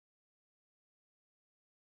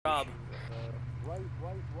Job. Right,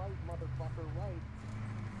 motherfucker, right.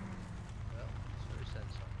 Well, sort of said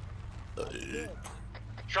so.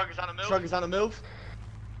 Truck is on a move. Truck is on the move.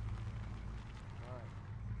 Alright.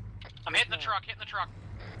 I'm hitting the truck,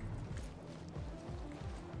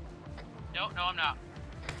 No, I'm not.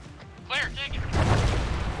 Clear, take it.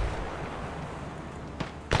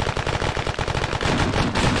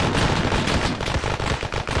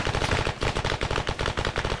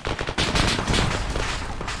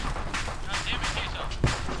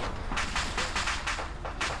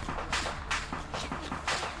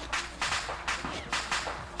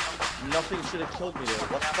 Nothing should have killed me there.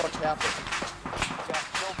 What the fuck happened? Got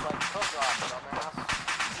killed by cook-off, dumbass.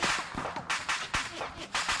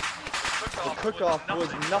 The cook-off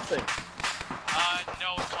was nothing. No,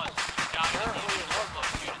 it wasn't. You died in the overflow.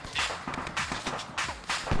 You didn't see it.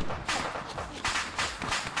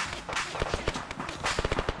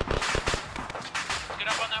 Get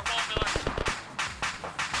up on that wall, Miller.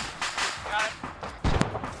 Got it.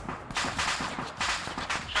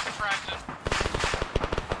 Chuck and Braxton.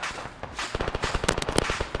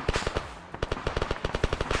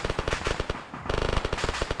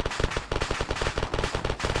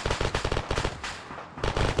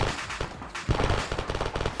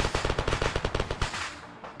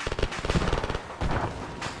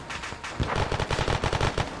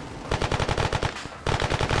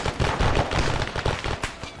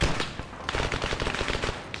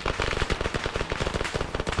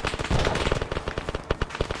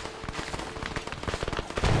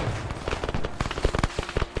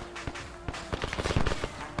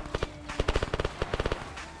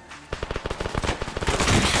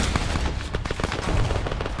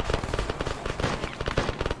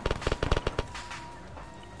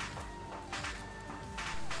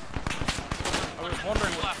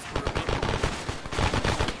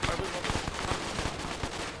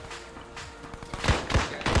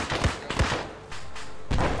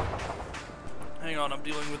 Hang on, I'm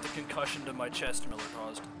dealing with the concussion to my chest Miller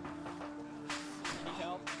caused. Need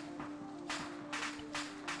help?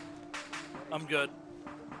 I'm good.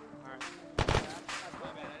 Alright.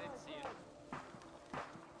 My bad, I didn't see it.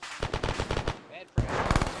 Bad for him.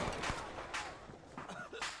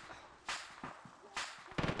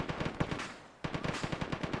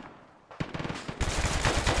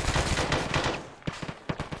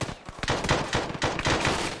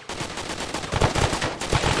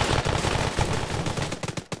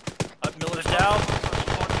 Miller's down.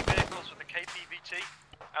 Responding vehicles with the KPVT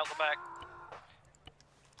out the back.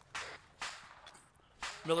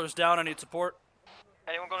 Miller's down, I need support.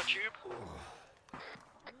 Anyone got a tube?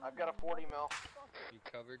 I've got a 40 mil. You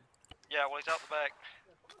covered? Yeah, well, he's out the back.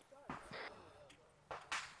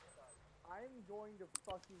 I'm going to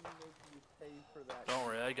fucking make you pay for that. Don't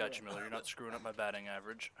worry, I got you, Miller. You're not screwing up my batting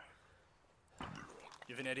average.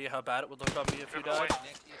 You have any idea how bad it would look on me if you died?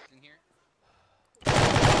 Next in here.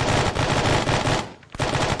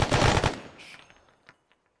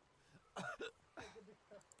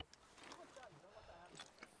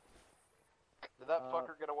 Did that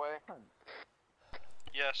fucker get away?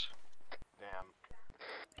 Yes. Damn.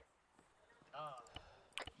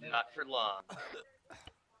 Not for long.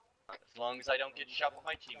 As long as I don't get shot with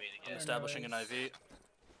my teammate I'm again. establishing an IV.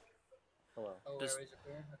 Hello. Oh, Does- airways are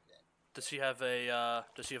clear? Okay. Does he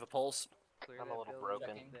have a pulse? Clear I'm a that little building,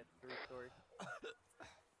 broken. checking that 3-story.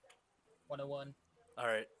 101.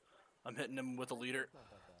 Alright. I'm hitting him with a leader.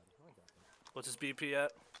 What's his BP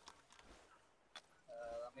at?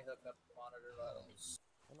 Let me hook up the monitor vitals.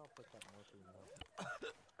 And I'll put that morphine though.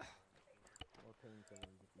 More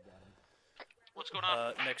painkillers if you got them. What's going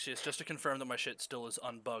on? Nexius, just to confirm that my shit still is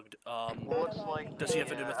unbugged. Looks like Does he have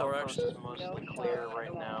a the pneumothorax? outpost is mostly clear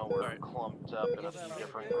right now. We're Alright. clumped up in a few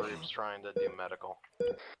different groups trying to do medical.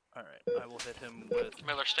 Alright, I will hit him with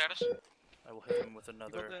Miller status? I will hit him with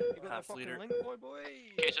another half liter.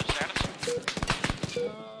 Queso status?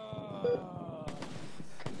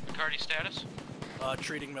 McCarty status?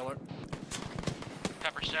 Treating Miller.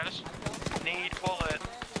 Pepper status? Need bullet.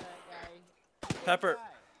 Pepper,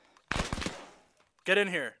 get in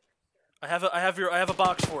here. I have a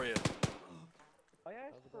box for you. I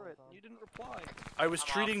asked for it. You didn't reply. I was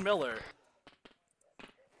treating Miller.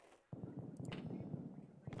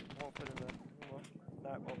 I'll put it in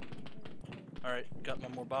that one. Alright, got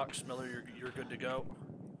one more box. Miller, you're good to go.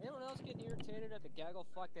 Anyone else getting irritated at the gaggle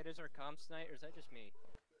fuck that is our comms tonight, or is that just me?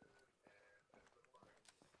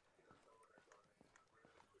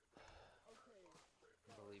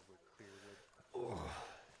 I believe we're clear with.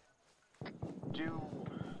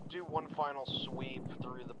 Do one final sweep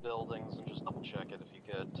through the buildings and just double check it if you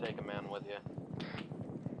could. Take a man with you.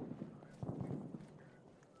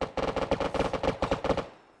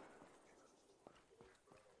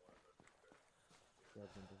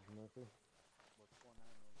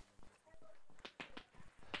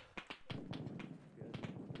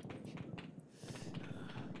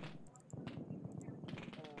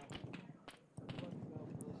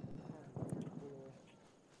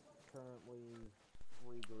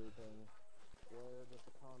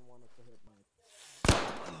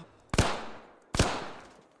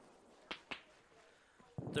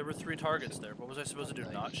 There were 3 targets there. What was I supposed to do?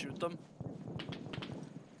 Not shoot them?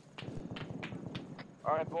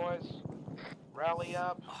 Alright, boys. Rally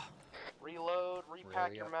up. Reload.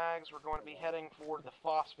 Repack your mags. We're going to be heading for the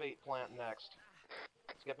phosphate plant next.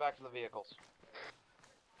 Let's get back to the vehicles.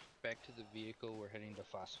 Back to the vehicle, we're heading to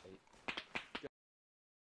phosphate.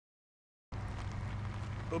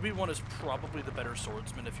 Obi-Wan is probably the better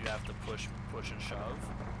swordsman if you have to push and shove.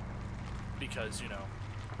 Because, you know,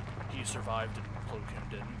 he survived and Plo Koon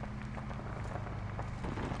didn't.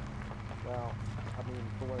 Well, I mean,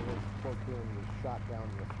 for what it is, Plo Koon was shot down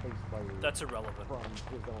in the face by That's irrelevant. from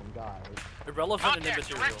his own guy. Irrelevant and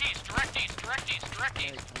immaterial. Direct east.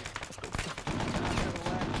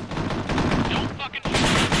 Don't fucking shoot.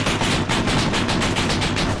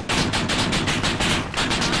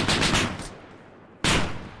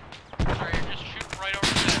 Sorry, you're just shooting right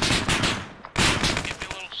over there. Give me a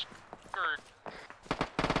little skirt.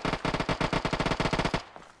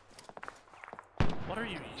 What are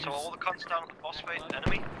you using? So all the cunts down at the phosphate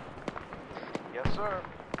enemy? Yes, sir.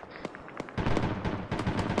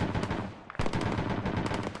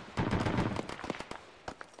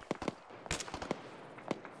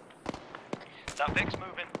 That Vic's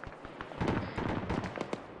moving.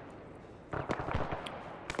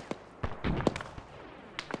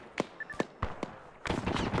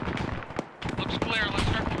 Looks clear, let's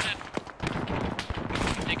start moving in.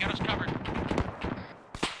 They got us covered.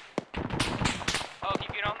 Oh,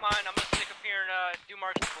 if you don't mind, I'm gonna stick up here and do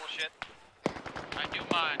marksman bullshit. I do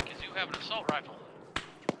mine, because you have an assault rifle.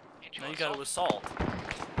 Ain't Now you assault? gotta assault.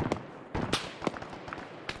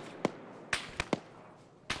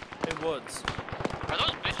 Hey, Woods. Are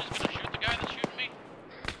those bitches gonna shoot the guy that's shooting me?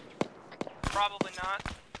 Probably not.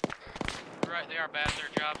 You're right, they are bad at their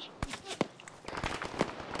jobs.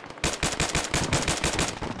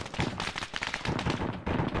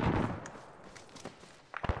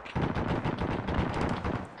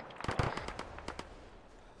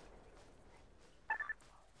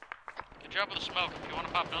 Good job with the smoke. If you want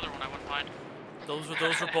to pop another one, I wouldn't mind. Those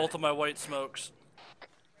were both of my white smokes.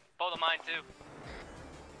 Both of mine too.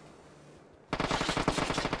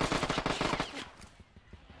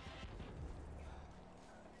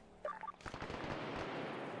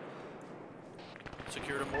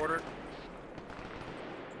 Secured a mortar.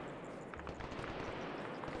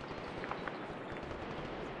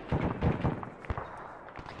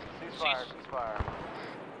 Ceasefire.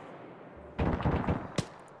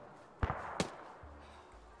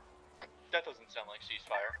 That doesn't sound like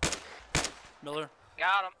ceasefire. Miller,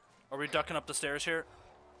 Got him. are we ducking up the stairs here?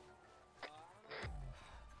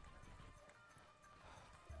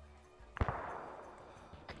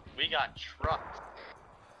 We got trucked.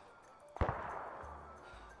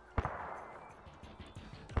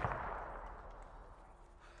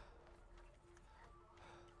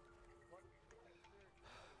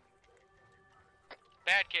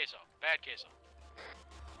 Bad queso. Bad queso.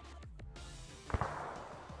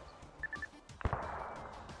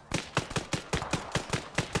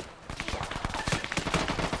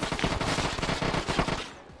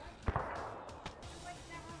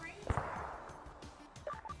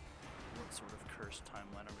 What sort of cursed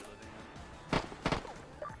timeline are we living in?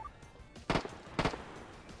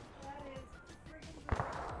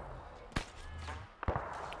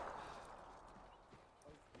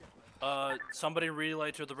 Somebody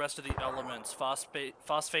relay to the rest of the elements.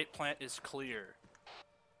 Phosphate plant is clear.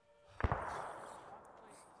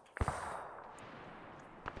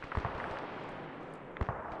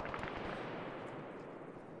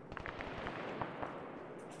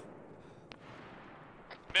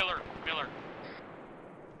 Miller.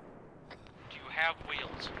 Do you have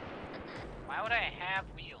wheels? Why would I have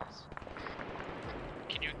wheels?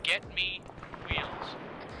 Can you get me wheels?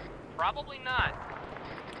 Probably not.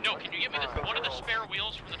 No, can you get me one of the spare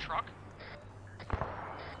wheels from the truck?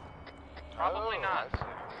 Probably not.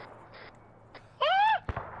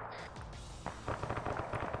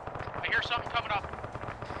 I hear something coming up.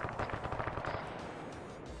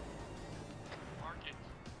 Mark it.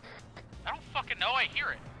 I don't fucking know, I hear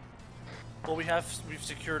it. Well, we've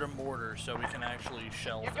secured a mortar, so we can actually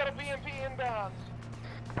shell You've got a things. BMP inbound.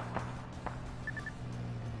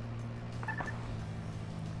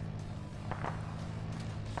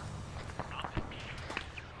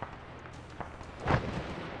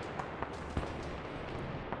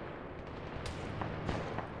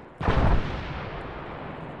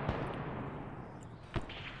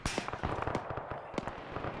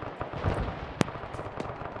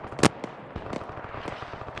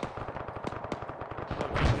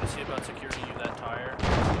 Okay, I'm gonna see about securing you that tire.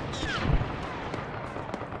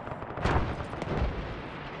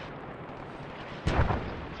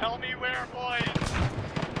 Tell me where, boys!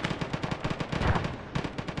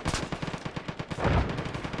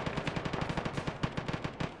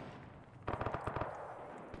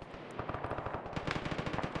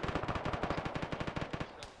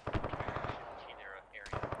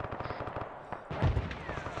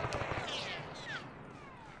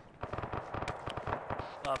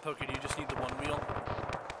 Pokey, do you just need the one wheel?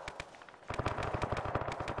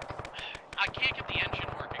 I can't get the engine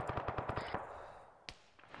working.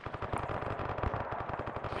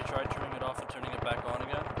 Have you tried turning it off and turning it back on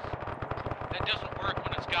again? That doesn't work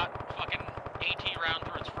when it's got fucking AT round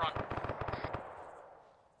through its front.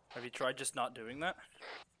 Have you tried just not doing that?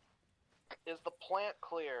 Is the plant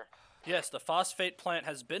clear? Yes, the phosphate plant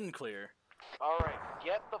has been clear. Alright,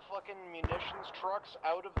 get the fucking munitions trucks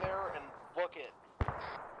out of there and book it.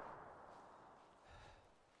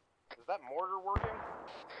 Is that mortar working?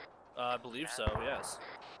 I believe so, yes.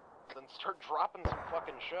 Then start dropping some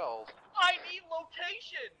fucking shells. I need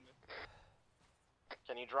location!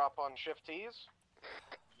 Can you drop on shift T's?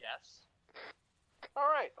 Yes.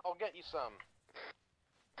 Alright, I'll get you some.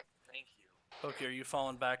 Thank you. Pokey, are you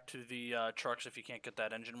falling back to the trucks if you can't get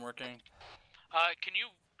that engine working? Can you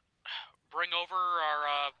bring over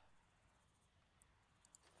our,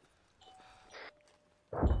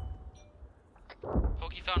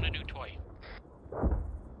 Pokey found a new toy.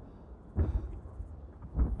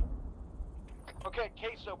 Okay,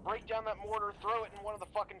 Queso, break down that mortar, throw it in one of the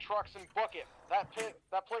fucking trucks and book it. That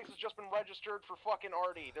place has just been registered for fucking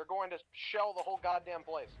RD. They're going to shell the whole goddamn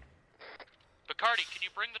place. Bacardi, can you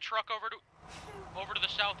bring the truck over to the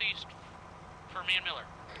southeast for me and Miller?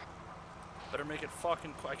 Better make it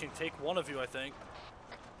fucking I can take one of you, I think.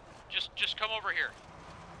 Just come over here.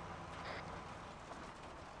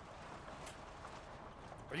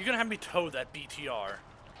 Are you gonna have me tow that BTR?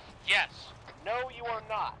 Yes. No, you are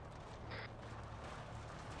not.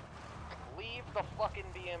 Leave the fucking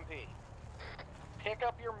BMP. Pick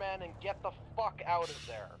up your men and get the fuck out of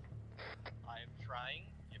there. I am trying.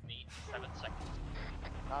 Give me 7 seconds.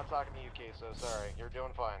 Not talking to you, Queso. Sorry. You're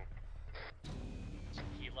doing fine.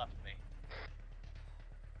 He left me.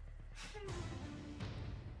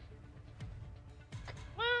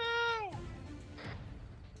 Woo!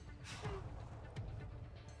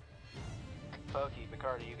 Pokey,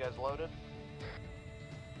 Bacardi, you guys loaded?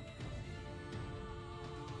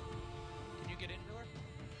 Can you get in, Miller?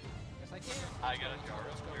 Yes, I can. I got a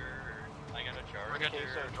charger. I got a charger.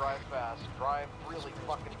 Queso, drive fast. Drive really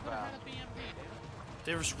fucking fast.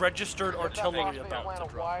 There's registered artillery about to a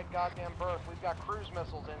drop. wide goddamn berth. We've got cruise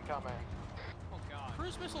missiles incoming. Oh god.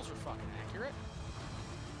 Cruise missiles are fucking accurate.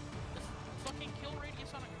 The fucking kill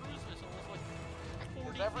radius on a cruise missile is like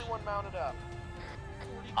 40 Is everyone mounted up?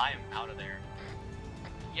 40 I am out of there.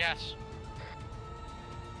 Yes.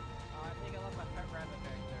 I think I left my pet rabbit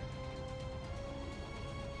back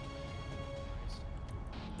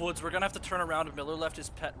there. Woods, we're gonna have to turn around if Miller left his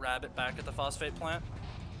pet rabbit back at the phosphate plant.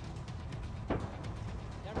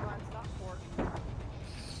 Never mind, it's not important.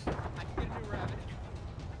 I can get a new rabbit.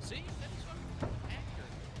 See? That's fucking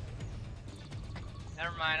accurate.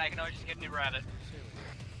 Never mind, I can always just get a new rabbit.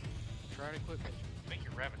 Try to quit bitching. Make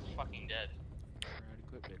your rabbits fucking dead. Try to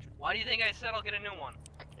quit bitching. Why do you think I said I'll get a new one?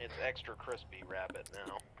 It's extra crispy rabbit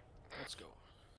now.